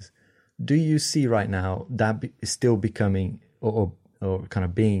business. Do you see right now that is still becoming or kind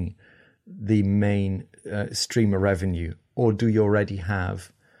of being the main stream of revenue, or do you already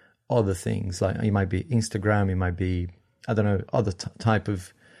have other things? Like, it might be Instagram, it might be, I don't know, other type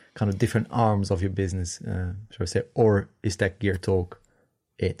of kind of different arms of your business, shall I say, or is Tech Gear Talk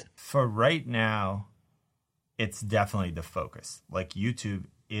it? For right now, it's definitely the focus. Like, YouTube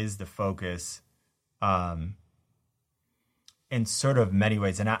is the focus in sort of many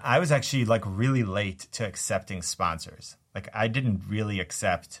ways. And I was actually like really late to accepting sponsors. Like, I didn't really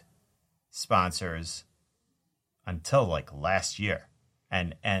accept sponsors until like last year,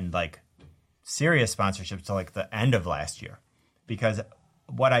 and like serious sponsorships till like the end of last year, because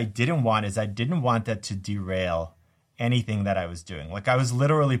what I didn't want is I didn't want that to derail anything that I was doing. Like, I was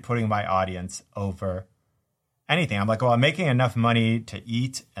literally putting my audience over anything. I'm like, well, I'm making enough money to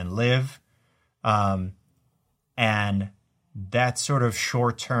eat and live. And that sort of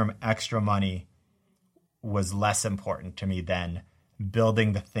short-term extra money was less important to me than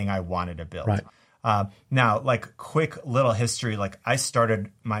building the thing I wanted to build. Right. Now, like, quick little history, like, I started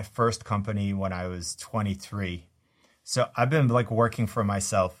my first company when I was 23. So I've been like working for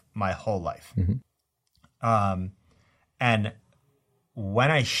myself my whole life. Mm-hmm. And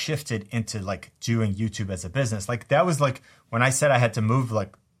when I shifted into like doing YouTube as a business, like, that was like when I said I had to move,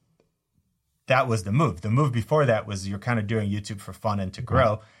 like, that was the move. The move before that was you're kind of doing YouTube for fun and to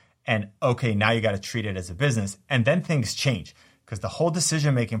grow. Mm-hmm. And okay, now you got to treat it as a business. And then things change because the whole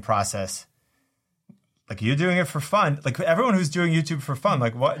decision-making process, like, you're doing it for fun. Like, everyone who's doing YouTube for fun,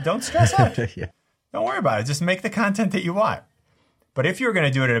 like, what? Don't stress out. Yeah. Don't worry about it. Just make the content that you want. But if you're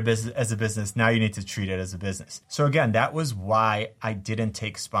going to do it as a business, now you need to treat it as a business. So again, that was why I didn't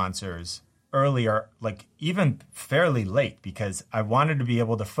take sponsors earlier, like even fairly late, because I wanted to be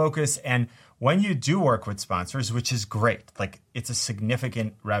able to focus. And when you do work with sponsors, which is great, like, it's a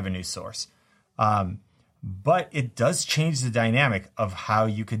significant revenue source. But it does change the dynamic of how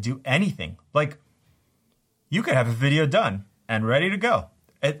you could do anything. Like, you could have a video done and ready to go.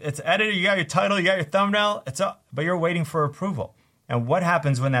 It's edited, you got your title, you got your thumbnail, it's up, but you're waiting for approval. And what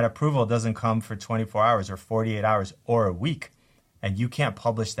happens when that approval doesn't come for 24 hours or 48 hours or a week, and you can't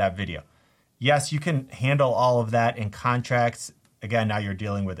publish that video? Yes, you can handle all of that in contracts. Again, now you're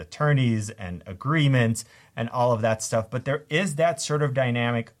dealing with attorneys and agreements and all of that stuff. But there is that sort of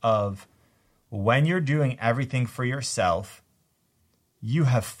dynamic of when you're doing everything for yourself, you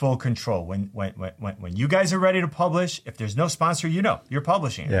have full control. When you guys are ready to publish, if there's no sponsor, you're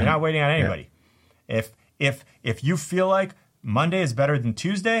publishing it. Yeah. You're not waiting on anybody. Yeah. If you feel like Monday is better than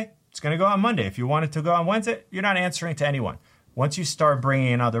Tuesday, it's going to go on Monday. If you want it to go on Wednesday, you're not answering to anyone. Once you start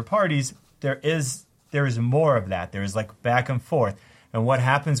bringing in other parties, there is more of that. There is like back and forth. And what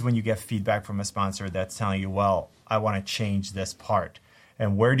happens when you get feedback from a sponsor that's telling you, well, I want to change this part?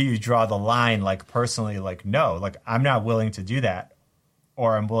 And where do you draw the line? Like, personally, like, no, like, I'm not willing to do that,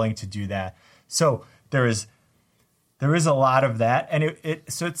 or I'm willing to do that. So there is a lot of that. And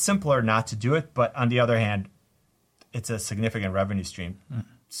so it's simpler not to do it. But on the other hand, it's a significant revenue stream.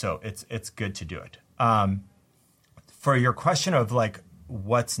 So it's good to do it. For your question of like,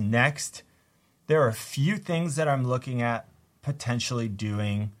 what's next, there are a few things that I'm looking at potentially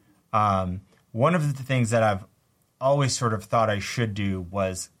doing. One of the things that I've always sort of thought I should do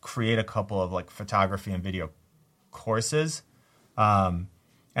was create a couple of like photography and video courses. And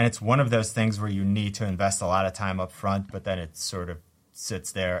it's one of those things where you need to invest a lot of time up front, but then it sort of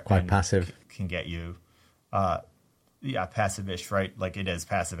sits there quite passive, can get you passive-ish, right? Like it is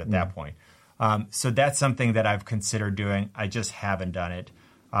passive at that point. So that's something that I've considered doing. I just haven't done it.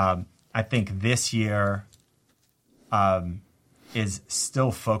 I think this year is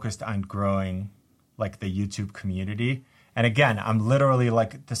still focused on growing like the YouTube community. And again, I'm literally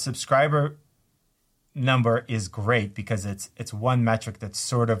like the subscriber number is great because it's one metric that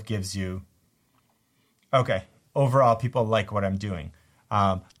sort of gives you, okay, overall people like what I'm doing.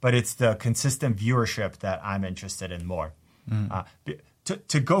 But it's the consistent viewership that I'm interested in more.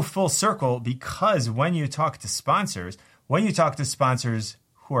 To go full circle, because when you talk to sponsors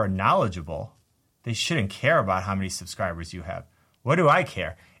who are knowledgeable, they shouldn't care about how many subscribers you have. What do I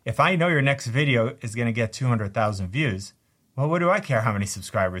care? If I know your next video is going to get 200,000 views, well, what do I care how many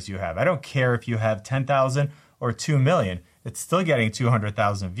subscribers you have? I don't care if you have 10,000 or 2 million. It's still getting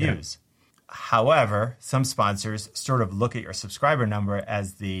 200,000 views. Yeah. However, some sponsors sort of look at your subscriber number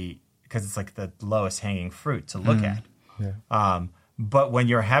as because it's like the lowest hanging fruit to look at. Yeah. But when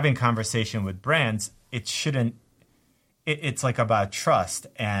you're having conversation with brands, it shouldn't. It's like about trust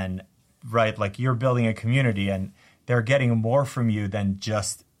and right, like you're building a community and they're getting more from you than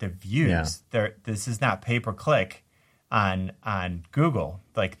just the views. Yeah. This is not pay per click on Google.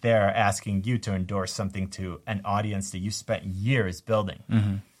 Like they're asking you to endorse something to an audience that you spent years building.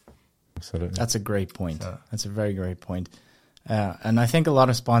 Mm-hmm. Absolutely, that's a great point. That's a very great point. And I think a lot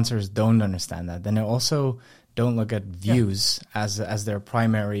of sponsors don't understand that. Then they also don't look at views as their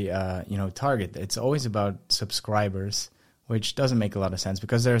primary target. It's always about subscribers, which doesn't make a lot of sense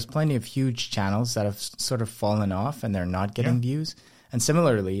because there's plenty of huge channels that have sort of fallen off and they're not getting views. And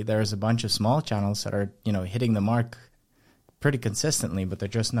similarly, there's a bunch of small channels that are, hitting the mark pretty consistently, but they're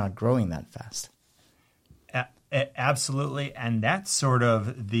just not growing that fast. Absolutely. And that's sort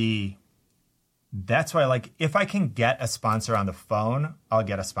of that's why, like, if I can get a sponsor on the phone, I'll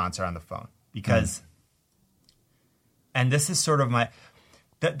get a sponsor on the phone because, and this is sort of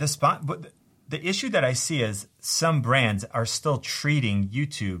the issue that I see is some brands are still treating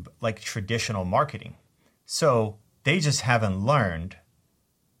YouTube like traditional marketing. So they just haven't learned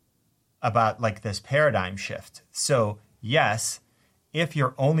about like this paradigm shift. So yes, if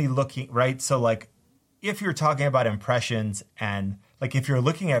you're only looking, right? So like if you're talking about impressions and like if you're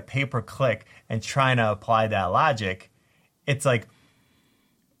looking at pay-per-click and trying to apply that logic, it's like,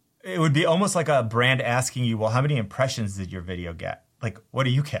 it would be almost like a brand asking you, well, how many impressions did your video get? Like, what do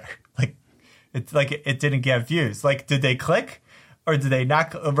you care? Like, it's like it didn't get views. Like, did they click or did they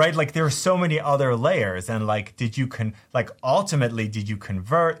not? Right? Like, there are so many other layers. And like, ultimately, did you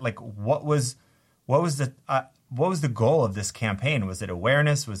convert? Like, what was the goal of this campaign? Was it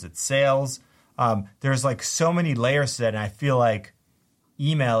awareness? Was it sales? There's like so many layers to that. And I feel like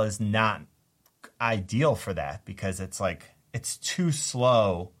email is not ideal for that because it's like, it's too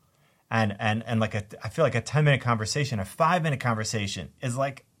slow. And like I feel like a 10-minute conversation, a 5-minute conversation is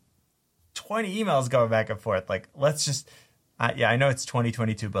like 20 emails going back and forth. Like, let's just, I know it's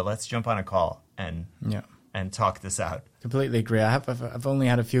 2022, but let's jump on a call and talk this out. Completely agree. I've only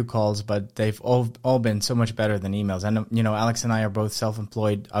had a few calls, but they've all been so much better than emails. And Alex and I are both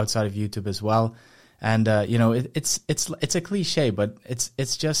self-employed outside of YouTube as well. And it's a cliche, but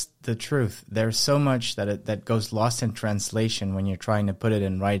it's just the truth. There's so much that goes lost in translation when you're trying to put it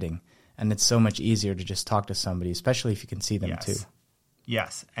in writing. And it's so much easier to just talk to somebody, especially if you can see them too.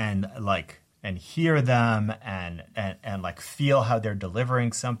 Yes, and hear them and like feel how they're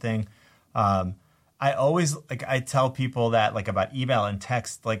delivering something. I always I tell people that like about email and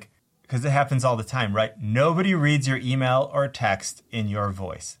text, like because it happens all the time, right? Nobody reads your email or text in your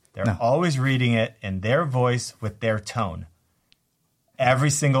voice. They're always reading it in their voice with their tone. Every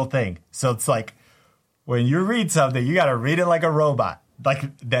single thing. So it's like when you read something, you got to read it like a robot.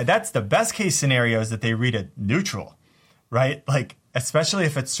 Like that's the best case scenario is that they read it neutral, right? Like, especially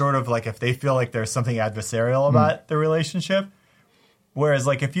if it's sort of like if they feel like there's something adversarial about the relationship. Whereas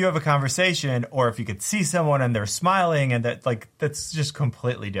like if you have a conversation or if you could see someone and they're smiling and that's just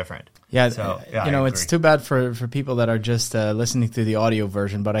completely different. Yeah, so, it's too bad for people that are just listening to the audio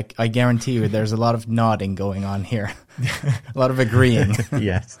version, but I guarantee you there's a lot of nodding going on here, a lot of agreeing.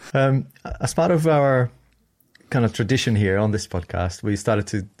 Yes. As part of our kind of tradition here on this podcast, we started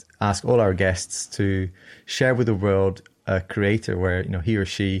to ask all our guests to share with the world a creator where he or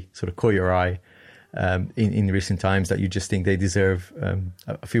she sort of caught your eye in recent times that you just think they deserve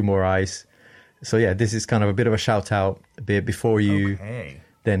a few more eyes. So yeah, this is kind of a bit of a shout out a bit before you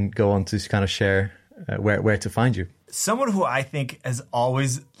then go on to kind of share where to find you. Someone who I think has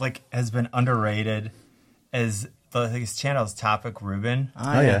always has been underrated is his channel is Topic Ruben.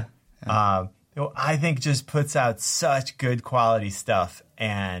 I think just puts out such good quality stuff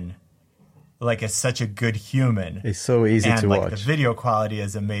and like is such a good human. It's so easy and to like watch. the video quality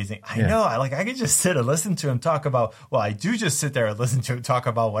is amazing. I know. I could just sit and listen to him talk about. Well, I do just sit there and listen to him talk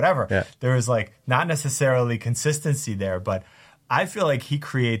about whatever. Yeah. There is like not necessarily consistency there, but I feel like he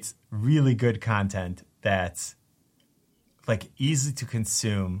creates really good content that's like easy to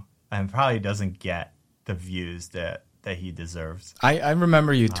consume and probably doesn't get the views that he deserves. I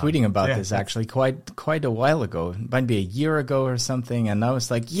remember you tweeting about yeah, this actually quite a while ago. It might be a year ago or something, and I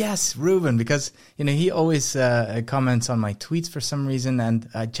was like, yes, Ruben, because he always comments on my tweets for some reason, and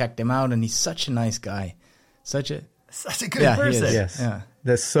I checked him out, and he's such a nice guy, such a good person. He is. Yes. Yeah.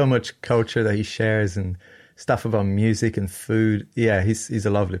 There's so much culture that he shares and stuff about music and food. Yeah, he's a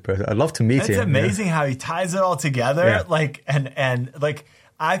lovely person. I'd love to meet him. It's amazing how he ties it all together. Yeah. Like and like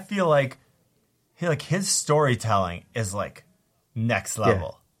I feel like his storytelling is like next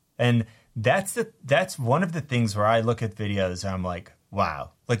level. Yeah. And that's one of the things where I look at videos and I'm like,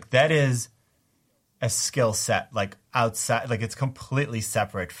 wow, like that is a skill set like outside, like it's completely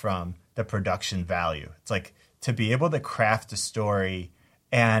separate from the production value. It's like to be able to craft a story.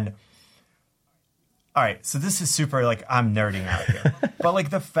 And all right, so this is super, like, I'm nerding out here. But,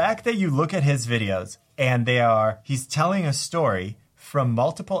 like, the fact that you look at his videos and he's telling a story from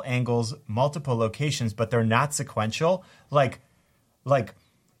multiple angles, multiple locations, but they're not sequential. Like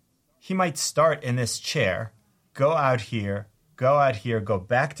he might start in this chair, go out here, go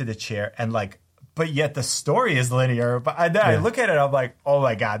back to the chair, and, like, but yet the story is linear. But I look at it, I'm like, oh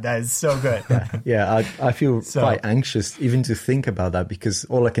my God, that is so good. Yeah, I feel quite anxious even to think about that, because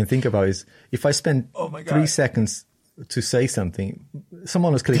all I can think about is if I spend 3 seconds to say something,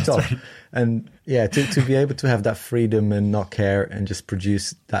 someone has clicked off. Right. And yeah, to be able to have that freedom and not care and just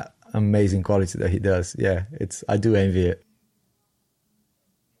produce that amazing quality that he does. Yeah, I do envy it.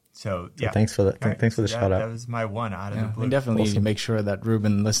 So thanks for that. Thanks for the shout out. That was my one out of the blue. We definitely need to make sure that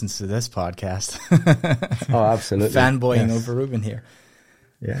Ruben listens to this podcast. Oh, absolutely. Fanboying over Ruben here.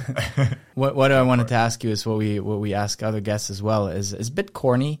 Yeah. What I wanted to ask you is what we ask other guests as well is a bit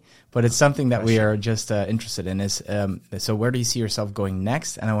corny, but it's something that we are just interested in. So where do you see yourself going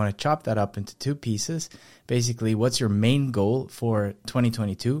next? And I want to chop that up into 2 pieces. Basically, what's your main goal for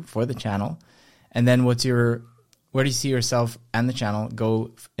 2022 for the channel? And then where do you see yourself and the channel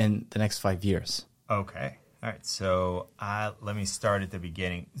go in the next 5 years? Okay. All right. So let me start at the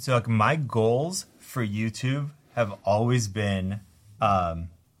beginning. So like my goals for YouTube have always been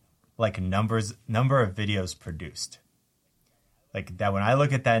like number of videos produced. Like that when I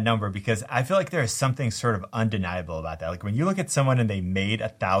look at that number, because I feel like there is something sort of undeniable about that. Like when you look at someone and they made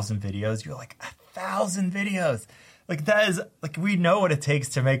 1,000 videos, you're like 1,000 videos. Like that is like we know what it takes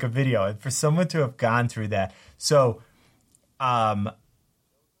to make a video, and for someone to have gone through that. So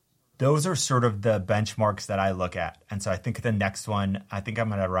those are sort of the benchmarks that I look at. And so I think the next one, I think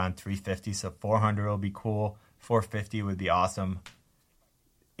I'm at around 350. So 400 will be cool. 450 would be awesome.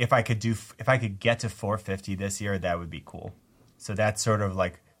 If I could get to 450 this year, that would be cool. So that's sort of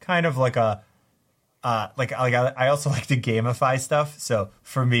like kind of like a I also like to gamify stuff. So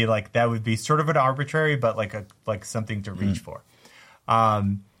for me, like that would be sort of an arbitrary, but like something to reach for.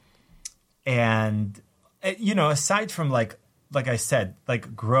 And aside from like I said,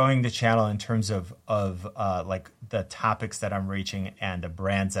 like growing the channel in terms of like the topics that I'm reaching and the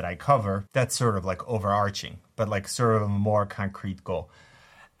brands that I cover, that's sort of like overarching, but like sort of a more concrete goal.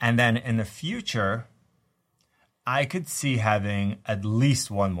 And then in the future, I could see having at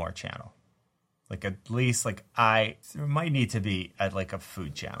least one more channel. Like at least there might need to be like a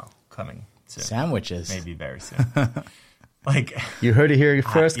food channel coming soon. Sandwiches. Maybe very soon. Like you heard it here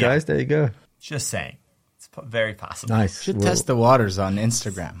first, guys. There you go. Just saying. It's very possible. Nice. Should test the waters on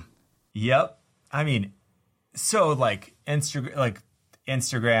Instagram. Yep. I mean, so like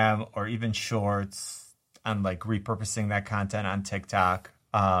Instagram or even Shorts, I'm like repurposing that content on TikTok.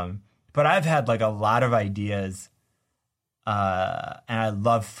 But I've had like a lot of ideas, and I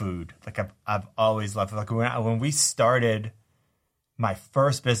love food. Like I've always loved it. Like when we started my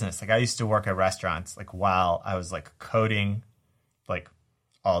first business, like I used to work at restaurants, like while I was like coding, like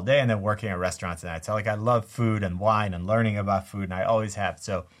all day, and then working at restaurants at night. So like I love food and wine and learning about food, and I always have.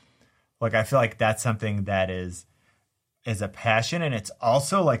 So like I feel like that's something that is a passion, and it's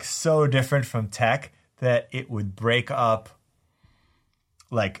also like so different from tech that it would break up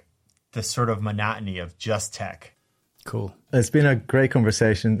like the sort of monotony of just tech. Cool. It's been a great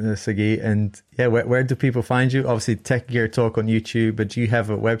conversation, Sagi. And yeah, where do people find you? Obviously, Tech Gear Talk on YouTube, but do you have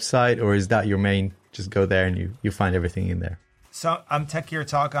a website, or is that your main? Just go there and you find everything in there. So I'm Tech Gear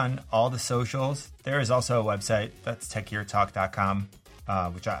Talk on all the socials. There is also a website. That's techgeartalk.com.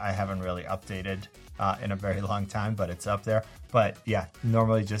 which I haven't really updated in a very long time, but it's up there. But yeah,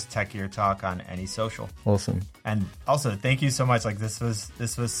 normally just Tech Gear Talk on any social. Awesome. And also, thank you so much. Like this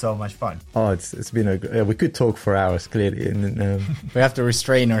was so much fun. Oh, it's been we could talk for hours clearly, and we have to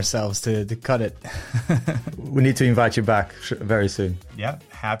restrain ourselves to cut it. We need to invite you back very soon. Yeah,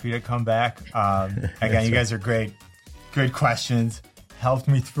 happy to come back. Again, you guys are great. Good questions. Helped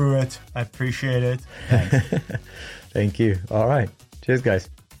me through it. I appreciate it. Thanks. Thank you. All right. Cheers, guys.